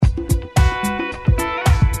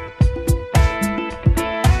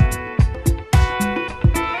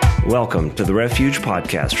Welcome to the Refuge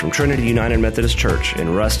Podcast from Trinity United Methodist Church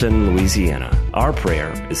in Ruston, Louisiana. Our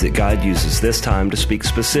prayer is that God uses this time to speak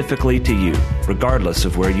specifically to you, regardless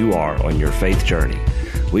of where you are on your faith journey.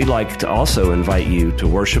 We'd like to also invite you to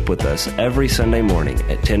worship with us every Sunday morning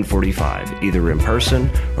at 10:45, either in person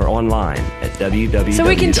or online at www.trinityruston.org. So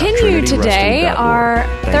we continue today our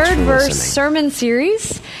third verse listening. sermon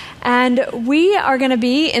series, and we are going to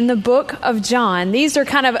be in the book of John. These are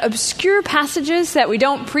kind of obscure passages that we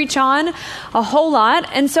don't preach on a whole lot.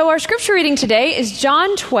 And so our scripture reading today is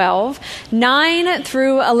John 12, 9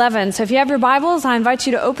 through 11. So if you have your Bibles, I invite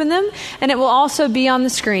you to open them, and it will also be on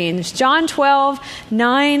the screens. John 12,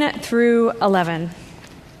 9 through 11.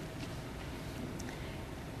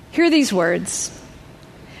 Hear these words.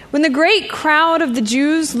 When the great crowd of the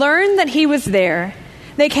Jews learned that he was there,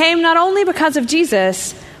 they came not only because of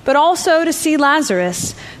Jesus, but also to see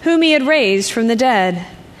Lazarus, whom he had raised from the dead.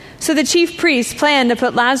 So the chief priests planned to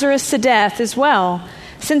put Lazarus to death as well,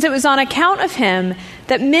 since it was on account of him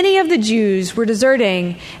that many of the Jews were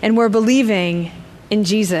deserting and were believing in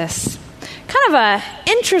Jesus. Kind of a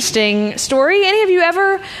interesting story. Any of you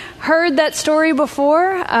ever heard that story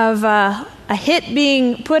before of a hit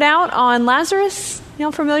being put out on Lazarus?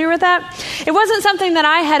 Y'all familiar with that? It wasn't something that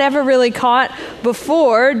I had ever really caught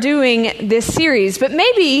before doing this series, but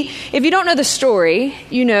maybe if you don't know the story,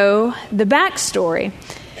 you know the backstory.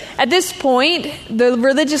 At this point, the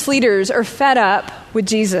religious leaders are fed up with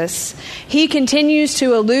Jesus. He continues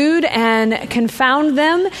to elude and confound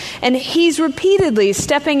them, and he's repeatedly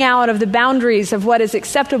stepping out of the boundaries of what is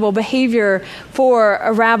acceptable behavior for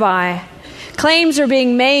a rabbi. Claims are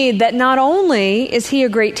being made that not only is he a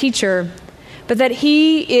great teacher, but that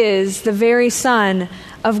he is the very Son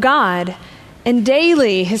of God. And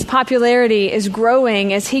daily his popularity is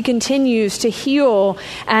growing as he continues to heal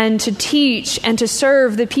and to teach and to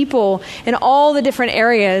serve the people in all the different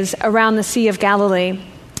areas around the Sea of Galilee.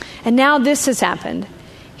 And now this has happened.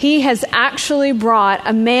 He has actually brought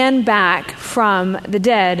a man back from the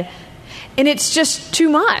dead, and it's just too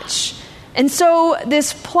much. And so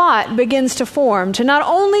this plot begins to form to not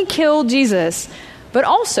only kill Jesus, but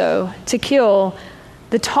also to kill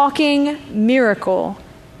the talking miracle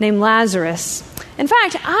named Lazarus. In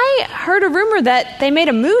fact, I heard a rumor that they made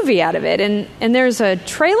a movie out of it, and there's a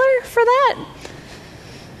trailer for that.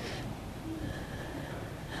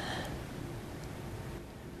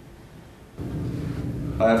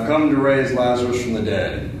 I have come to raise Lazarus from the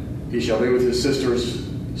dead. He shall be with his sisters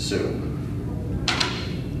soon.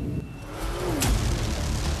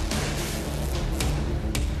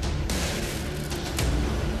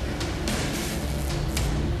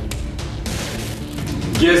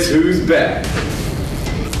 Guess who's back?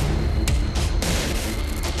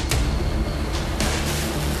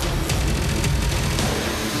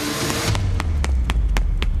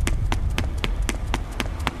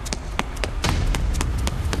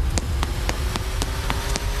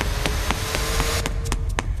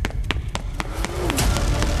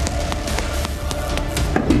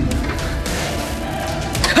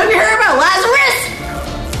 Have you heard about Lazarus?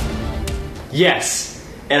 Yes,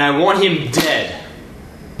 and I want him dead.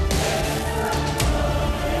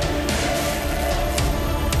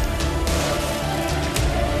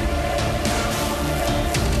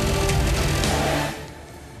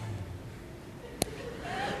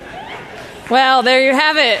 Well, there you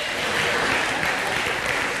have it.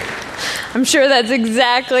 I'm sure that's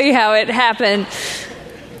exactly how it happened.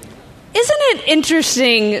 Isn't it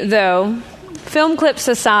interesting, though, film clips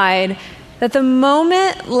aside, that the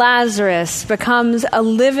moment Lazarus becomes a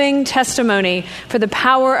living testimony for the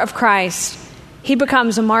power of Christ, he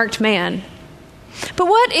becomes a marked man. But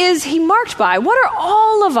what is he marked by? What are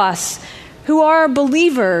all of us who are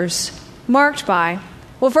believers marked by?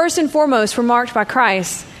 Well, first and foremost, we're marked by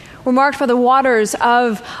Christ. We're marked by the waters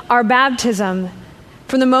of our baptism,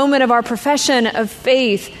 from the moment of our profession of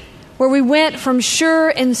faith, where we went from sure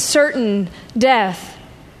and certain death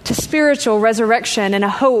to spiritual resurrection and a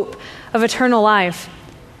hope of eternal life.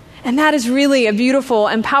 And that is really a beautiful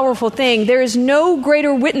and powerful thing. There is no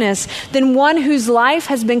greater witness than one whose life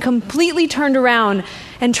has been completely turned around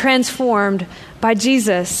and transformed by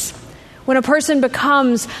Jesus. When a person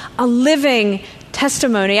becomes a living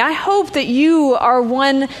testimony, I hope that you are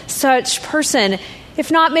one such person.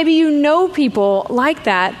 If not, maybe you know people like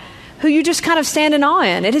that who you just kind of stand in awe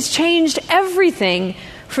in. It has changed everything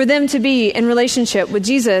for them to be in relationship with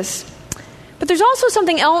Jesus. But there's also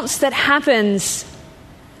something else that happens,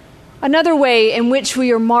 another way in which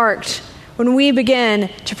we are marked when we begin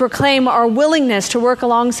to proclaim our willingness to work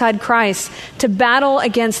alongside Christ to battle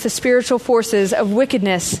against the spiritual forces of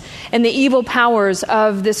wickedness and the evil powers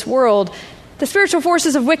of this world. the spiritual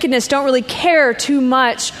forces of wickedness don't really care too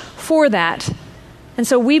much for that. And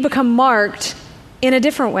so we become marked in a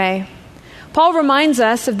different way. Paul reminds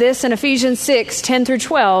us of this in Ephesians 6, 10 through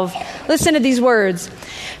 12. Listen to these words.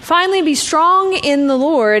 Finally, be strong in the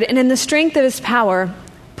Lord and in the strength of his power.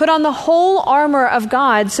 Put on the whole armor of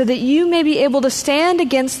God so that you may be able to stand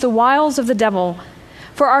against the wiles of the devil.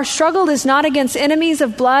 For our struggle is not against enemies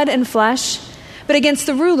of blood and flesh, but against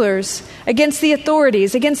the rulers, against the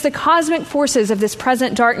authorities, against the cosmic forces of this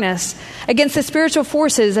present darkness, against the spiritual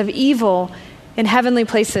forces of evil in heavenly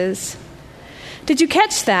places. Did you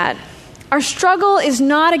catch that? Our struggle is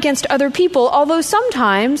not against other people, although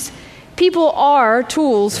sometimes people are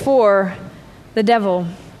tools for the devil.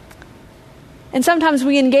 And sometimes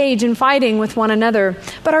we engage in fighting with one another.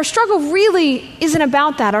 But our struggle really isn't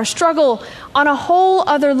about that. Our struggle on a whole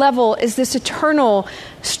other level is this eternal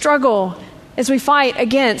struggle as we fight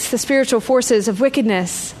against the spiritual forces of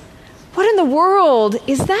wickedness. What in the world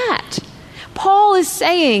is that? Paul is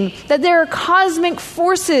saying that there are cosmic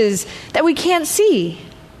forces that we can't see.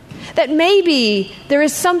 That maybe there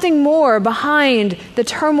is something more behind the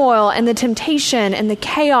turmoil and the temptation and the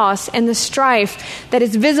chaos and the strife that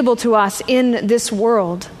is visible to us in this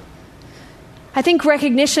world. I think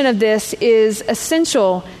recognition of this is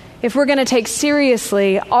essential if we're going to take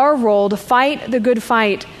seriously our role to fight the good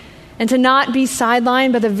fight and to not be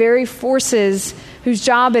sidelined by the very forces whose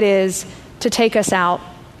job it is to take us out.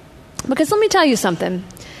 Because let me tell you something.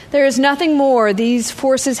 There is nothing more these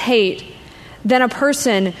forces hate than a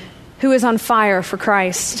person who is on fire for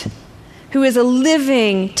Christ, who is a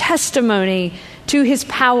living testimony to his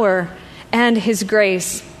power and his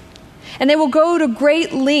grace. And they will go to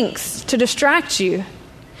great lengths to distract you,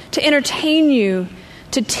 to entertain you,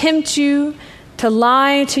 to tempt you, to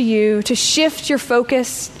lie to you, to shift your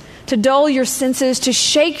focus, to dull your senses, to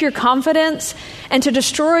shake your confidence, and to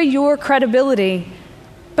destroy your credibility.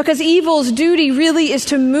 Because evil's duty really is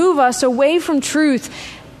to move us away from truth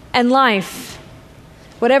and life.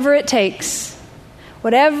 Whatever it takes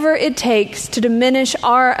to diminish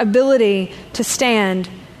our ability to stand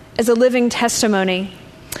as a living testimony.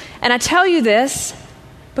 And I tell you this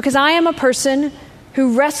because I am a person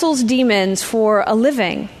who wrestles demons for a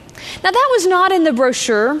living. Now, that was not in the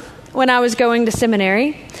brochure when I was going to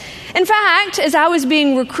seminary. In fact, as I was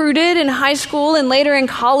being recruited in high school and later in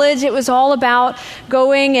college, it was all about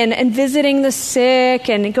going and visiting the sick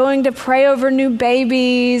and going to pray over new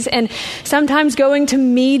babies and sometimes going to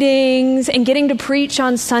meetings and getting to preach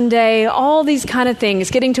on Sunday, all these kind of things,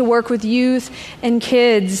 getting to work with youth and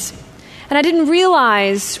kids. And I didn't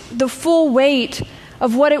realize the full weight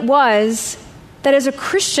of what it was that as a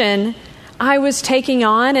Christian I was taking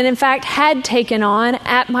on and in fact had taken on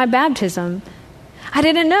at my baptism. I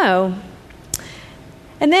didn't know.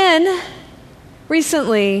 And then,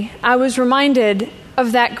 recently, I was reminded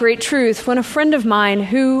of that great truth when a friend of mine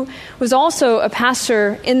who was also a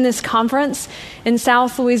pastor in this conference in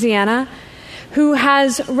South Louisiana, who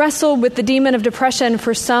has wrestled with the demon of depression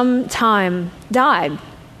for some time, died.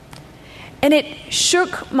 And it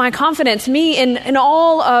shook my confidence. Me and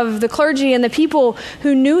all of the clergy and the people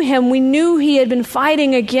who knew him, we knew he had been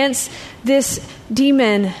fighting against this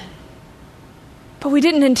demon. But we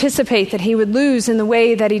didn't anticipate that he would lose in the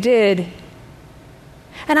way that he did.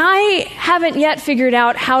 And I haven't yet figured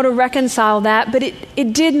out how to reconcile that, but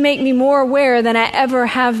it did make me more aware than I ever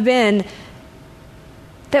have been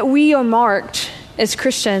that we are marked as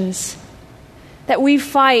Christians, that we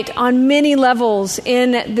fight on many levels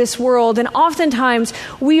in this world. And oftentimes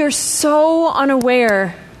we are so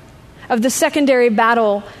unaware of the secondary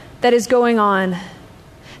battle that is going on.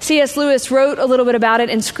 C.S. Lewis wrote a little bit about it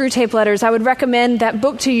in Screwtape Letters. I would recommend that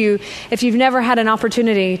book to you if you've never had an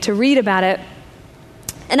opportunity to read about it.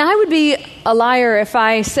 And I would be a liar if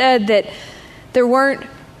I said that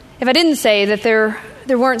if I didn't say that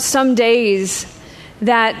there weren't some days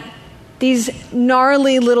that these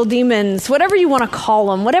gnarly little demons, whatever you want to call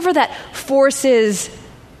them, whatever that force is,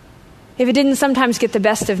 if it didn't sometimes get the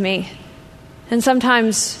best of me and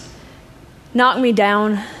sometimes knock me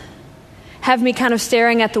down, have me kind of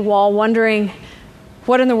staring at the wall, wondering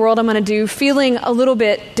what in the world I'm going to do, feeling a little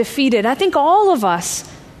bit defeated. I think all of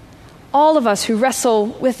us who wrestle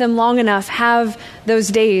with them long enough have those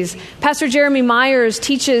days. Pastor Jeremy Myers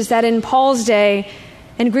teaches that in Paul's day,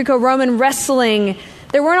 in Greco-Roman wrestling,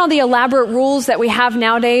 there weren't all the elaborate rules that we have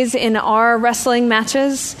nowadays in our wrestling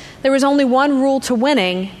matches. There was only one rule to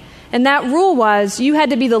winning, and that rule was you had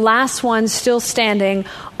to be the last one still standing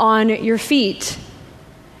on your feet.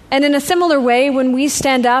 And in a similar way, when we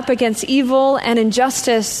stand up against evil and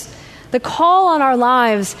injustice, the call on our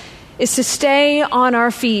lives is to stay on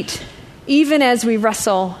our feet, even as we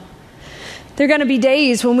wrestle. There are going to be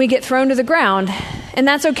days when we get thrown to the ground, and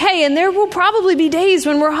that's okay. And there will probably be days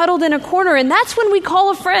when we're huddled in a corner, and that's when we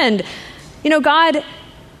call a friend. God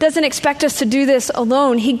doesn't expect us to do this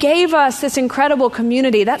alone. He gave us this incredible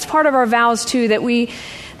community. That's part of our vows too, that we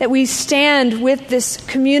stand with this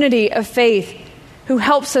community of faith who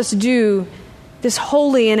helps us do this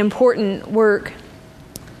holy and important work.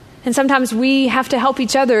 And sometimes we have to help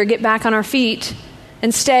each other get back on our feet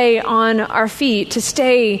and stay on our feet, to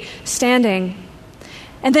stay standing.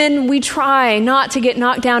 And then we try not to get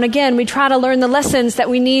knocked down again. We try to learn the lessons that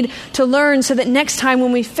we need to learn so that next time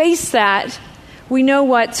when we face that, we know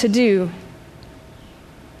what to do.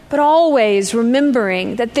 But always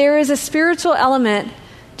remembering that there is a spiritual element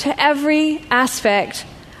to every aspect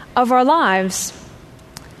of our lives.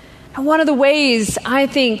 And one of the ways, I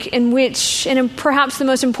think, in which, and perhaps the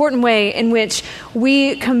most important way in which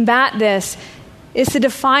we combat this, is to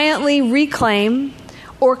defiantly reclaim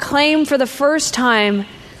or claim for the first time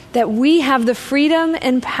that we have the freedom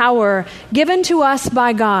and power given to us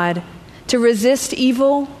by God to resist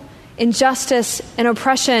evil, injustice, and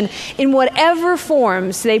oppression in whatever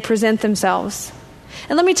forms they present themselves.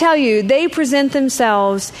 And let me tell you, they present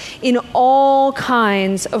themselves in all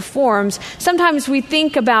kinds of forms. Sometimes we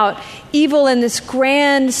think about evil in this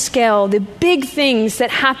grand scale, the big things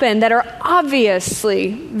that happen that are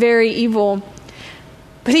obviously very evil.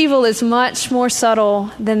 But evil is much more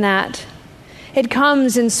subtle than that. It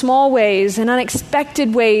comes in small ways and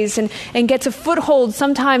unexpected ways and gets a foothold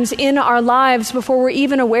sometimes in our lives before we're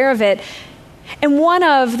even aware of it. And one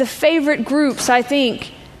of the favorite groups, I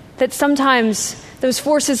think, that sometimes those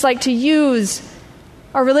forces like to use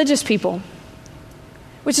are religious people,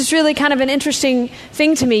 which is really kind of an interesting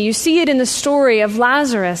thing to me. You see it in the story of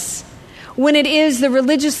Lazarus, when it is the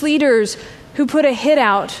religious leaders who put a hit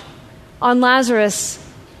out on Lazarus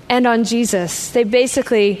and on Jesus. They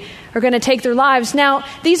basically are going to take their lives. Now,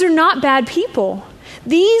 these are not bad people.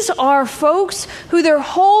 These are folks who their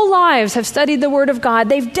whole lives have studied the Word of God.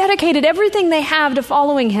 They've dedicated everything they have to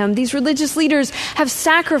following Him. These religious leaders have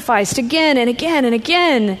sacrificed again and again and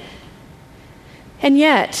again. And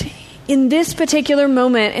yet, in this particular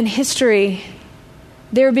moment in history,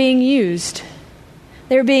 they're being used.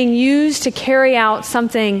 They're being used to carry out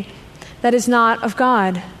something that is not of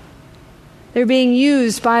God. They're being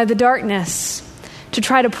used by the darkness to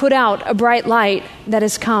try to put out a bright light that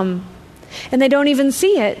has come. And they don't even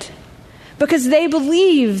see it because they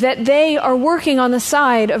believe that they are working on the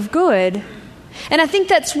side of good. And I think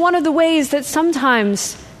that's one of the ways that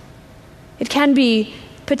sometimes it can be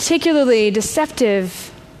particularly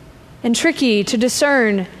deceptive and tricky to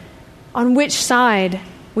discern on which side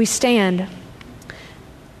we stand.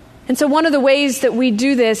 And so one of the ways that we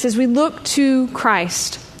do this is we look to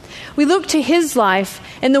Christ. We look to His life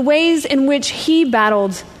and the ways in which He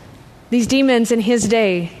battled these demons in His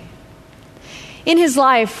day. In His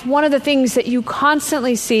life, one of the things that you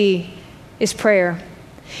constantly see is prayer.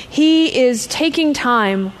 He is taking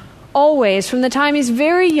time, always, from the time He's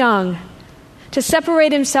very young, to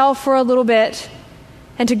separate Himself for a little bit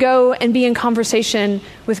and to go and be in conversation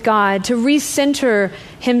with God, to recenter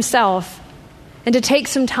Himself and to take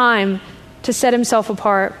some time to set Himself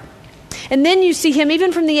apart. And then you see Him,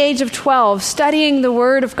 even from the age of 12, studying the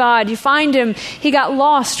Word of God. You find Him, he got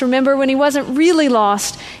lost. Remember, when he wasn't really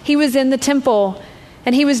lost, he was in the temple,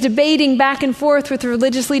 and he was debating back and forth with the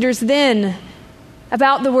religious leaders then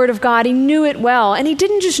about the Word of God. He knew it well, and he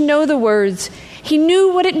didn't just know the words. He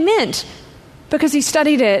knew what it meant because he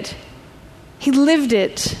studied it. He lived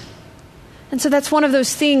it. And so that's one of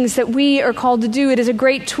those things that we are called to do. It is a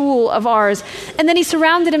great tool of ours. And then he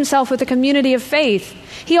surrounded himself with a community of faith.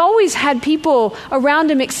 He always had people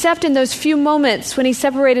around him, except in those few moments when he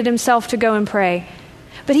separated himself to go and pray.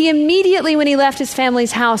 But he immediately, when he left his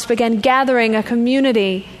family's house, began gathering a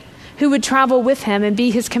community who would travel with him and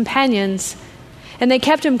be his companions. And they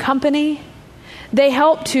kept him company. They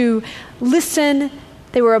helped to listen.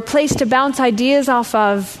 They were a place to bounce ideas off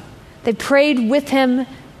of. They prayed with him.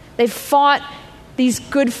 They fought these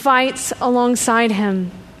good fights alongside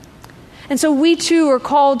him. And so we too are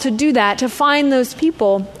called to do that, to find those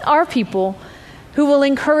people, our people, who will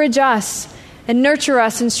encourage us and nurture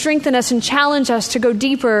us and strengthen us and challenge us to go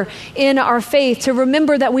deeper in our faith, to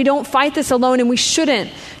remember that we don't fight this alone and we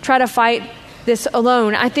shouldn't try to fight this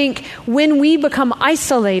alone. I think when we become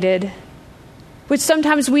isolated, which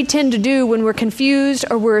sometimes we tend to do when we're confused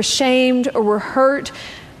or we're ashamed or we're hurt,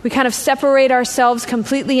 we kind of separate ourselves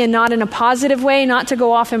completely and not in a positive way, not to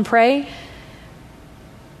go off and pray.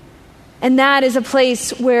 And that is a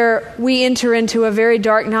place where we enter into a very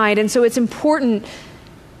dark night. And so it's important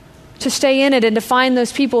to stay in it and to find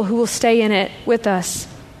those people who will stay in it with us.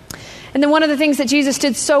 And then one of the things that Jesus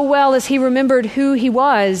did so well is he remembered who he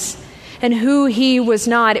was and who he was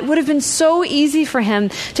not. It would have been so easy for him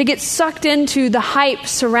to get sucked into the hype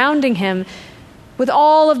surrounding him with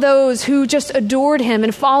all of those who just adored him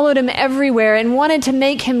and followed him everywhere and wanted to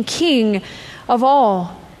make him king of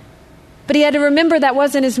all. But he had to remember that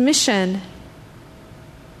wasn't his mission.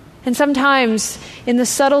 And sometimes in the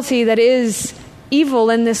subtlety that is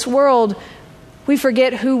evil in this world, we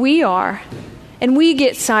forget who we are. And we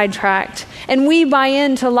get sidetracked. And we buy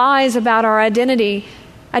into lies about our identities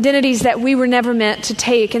that we were never meant to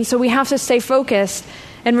take. And so we have to stay focused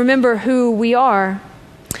and remember who we are.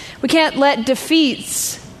 We can't let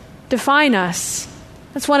defeats define us.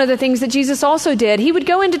 That's one of the things that Jesus also did. He would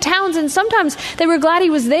go into towns, and sometimes they were glad he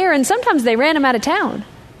was there, and sometimes they ran him out of town.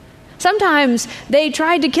 Sometimes they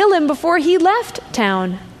tried to kill him before he left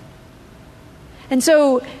town. And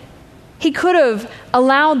so he could have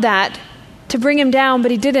allowed that to bring him down,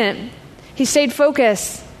 but he didn't. He stayed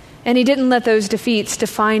focused, and he didn't let those defeats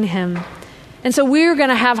define him. And so we're going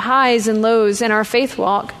to have highs and lows in our faith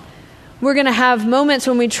walk. We're going to have moments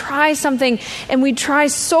when we try something, and we try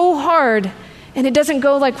so hard, and it doesn't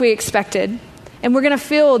go like we expected. And we're going to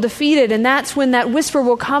feel defeated, and that's when that whisper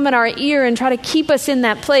will come in our ear and try to keep us in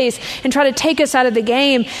that place and try to take us out of the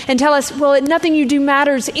game and tell us, well, nothing you do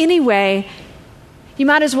matters anyway. You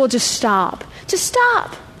might as well just stop. Just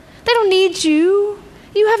stop. They don't need you.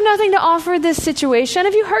 You have nothing to offer this situation.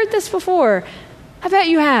 Have you heard this before? I bet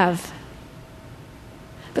you have.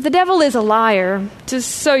 But the devil is a liar, just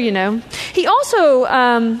so you know. He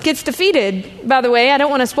also gets defeated, by the way. I don't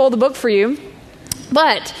want to spoil the book for you.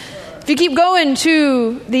 But if you keep going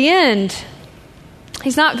to the end,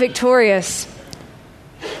 he's not victorious.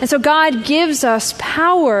 And so God gives us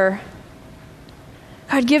power.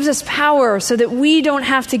 God gives us power so that we don't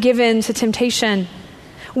have to give in to temptation.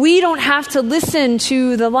 We don't have to listen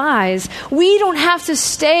to the lies. We don't have to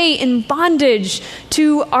stay in bondage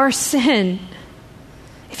to our sin.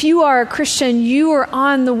 If you are a Christian, you are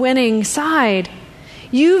on the winning side.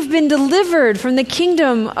 You've been delivered from the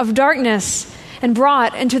kingdom of darkness and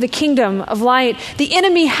brought into the kingdom of light. The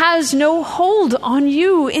enemy has no hold on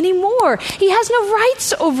you anymore. He has no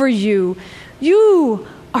rights over you. You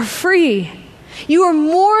are free. You are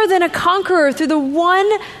more than a conqueror through the one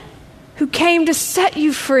who came to set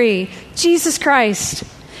you free, Jesus Christ.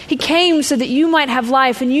 He came so that you might have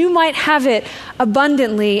life and you might have it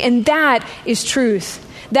abundantly. And that is truth.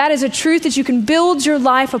 That is a truth that you can build your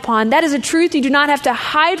life upon. That is a truth you do not have to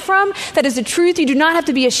hide from. That is a truth you do not have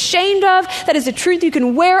to be ashamed of. That is a truth you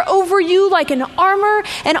can wear over you like an armor.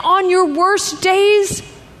 And on your worst days,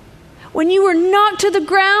 when you are knocked to the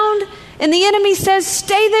ground and the enemy says,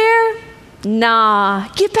 stay there, nah,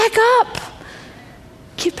 get back up.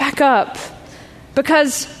 Get back up.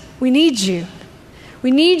 Because we need you.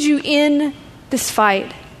 We need you in this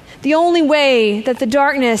fight. The only way that the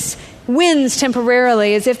darkness wins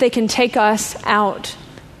temporarily is if they can take us out.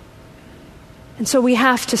 And so we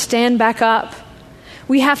have to stand back up.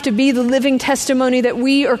 We have to be the living testimony that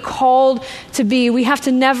we are called to be. We have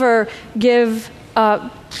to never give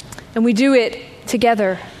up. And we do it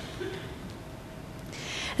together.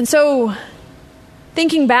 And so,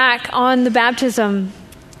 thinking back on the baptism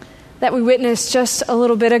that we witnessed just a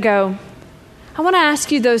little bit ago, I want to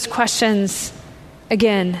ask you those questions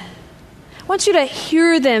again. I want you to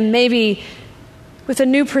hear them maybe with a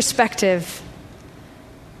new perspective.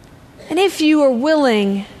 And if you are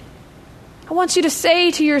willing, I want you to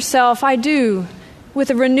say to yourself, I do, with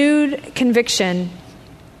a renewed conviction.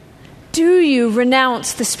 Do you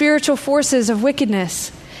renounce the spiritual forces of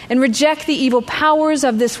wickedness and reject the evil powers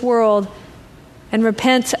of this world and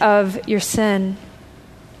repent of your sin?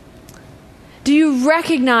 Do you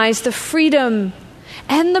recognize the freedom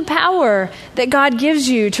and the power that God gives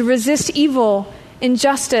you to resist evil,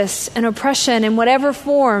 injustice, and oppression in whatever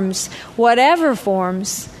forms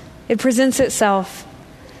it presents itself?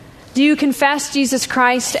 Do you confess Jesus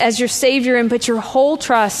Christ as your Savior and put your whole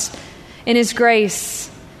trust in His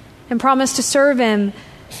grace and promise to serve Him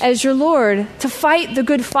as your Lord, to fight the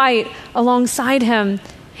good fight alongside Him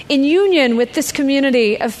in union with this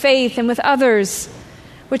community of faith and with others,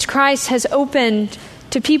 which Christ has opened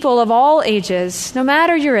to people of all ages, no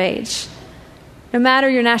matter your age, no matter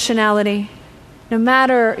your nationality, no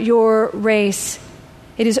matter your race?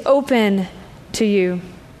 It is open to you.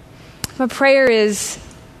 My prayer is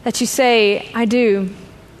that you say, I do.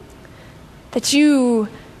 That you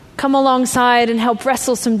come alongside and help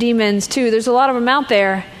wrestle some demons too. There's a lot of them out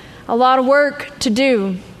there, a lot of work to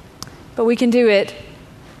do, but we can do it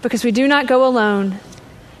because we do not go alone,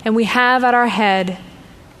 and we have at our head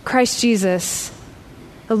Christ Jesus,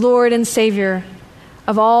 the Lord and Savior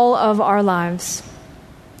of all of our lives.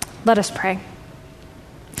 Let us pray.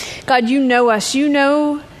 God, you know us. You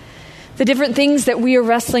know the different things that we are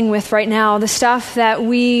wrestling with right now, the stuff that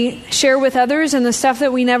we share with others and the stuff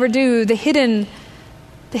that we never do, the hidden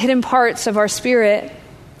parts of our spirit.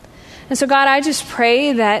 And so, God, I just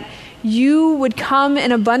pray that you would come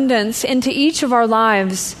in abundance into each of our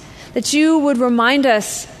lives, that you would remind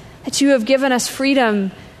us that you have given us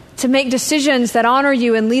freedom to make decisions that honor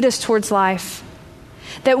you and lead us towards life,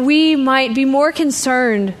 that we might be more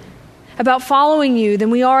concerned about following you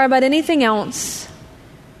than we are about anything else,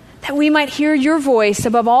 that we might hear your voice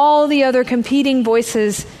above all the other competing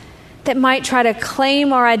voices that might try to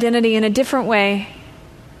claim our identity in a different way,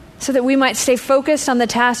 so that we might stay focused on the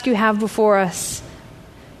task you have before us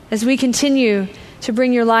as we continue to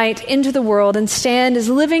bring your light into the world and stand as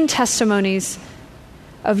living testimonies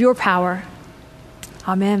of your power.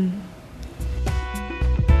 Amen.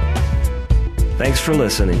 Thanks for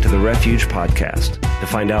listening to the Refuge Podcast. To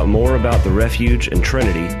find out more about the Refuge and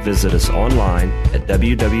Trinity, visit us online at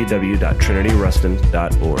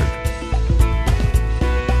www.trinityruston.org.